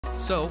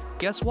So,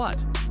 guess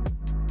what?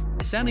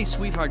 Sammi's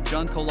sweetheart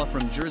Giancola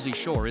from Jersey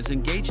Shore is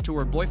engaged to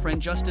her boyfriend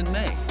Justin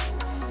May.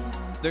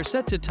 They're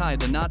set to tie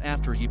the knot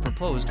after he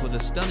proposed with a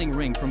stunning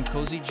ring from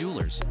Cozy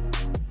Jewelers.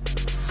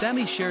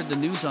 Sammi shared the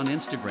news on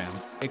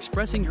Instagram,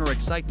 expressing her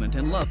excitement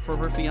and love for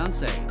her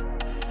fiancé.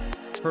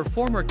 Her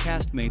former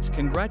castmates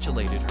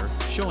congratulated her,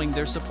 showing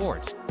their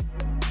support.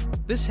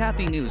 This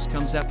happy news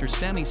comes after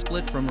Sammi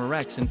split from her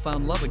ex and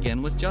found love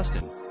again with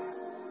Justin.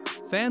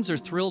 Fans are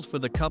thrilled for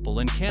the couple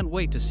and can't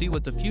wait to see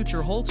what the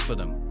future holds for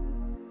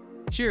them.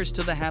 Cheers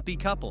to the happy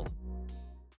couple.